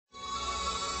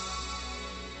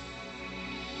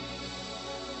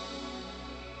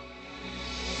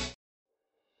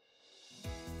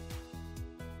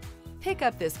Pick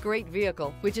up this great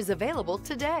vehicle, which is available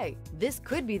today. This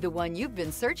could be the one you've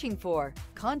been searching for.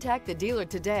 Contact the dealer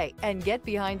today and get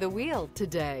behind the wheel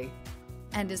today.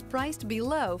 And is priced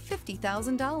below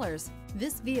 $50,000.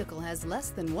 This vehicle has less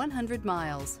than 100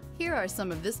 miles. Here are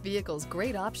some of this vehicle's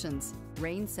great options: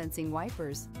 rain sensing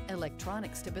wipers,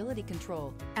 electronic stability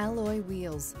control, alloy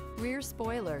wheels, rear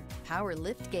spoiler, power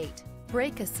lift gate,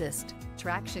 brake assist,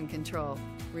 traction control,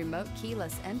 remote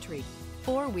keyless entry,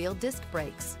 four-wheel disc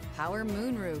brakes, power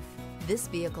moonroof. This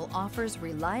vehicle offers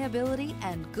reliability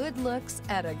and good looks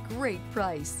at a great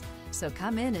price. So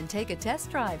come in and take a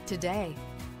test drive today.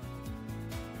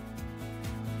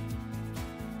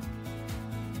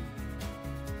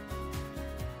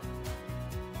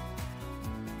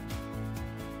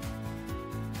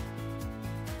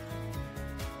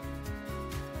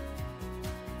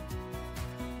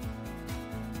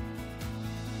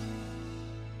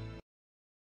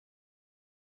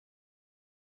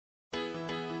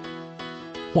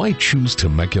 Why choose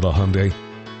Temecula Hyundai?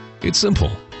 It's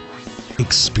simple.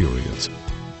 Experience.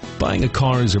 Buying a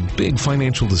car is a big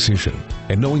financial decision,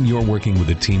 and knowing you're working with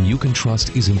a team you can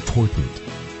trust is important.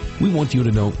 We want you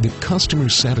to know that customer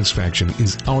satisfaction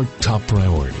is our top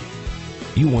priority.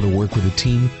 You want to work with a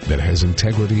team that has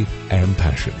integrity and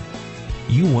passion.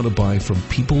 You want to buy from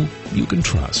people you can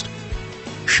trust.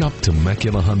 Shop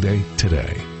Temecula Hyundai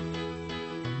today.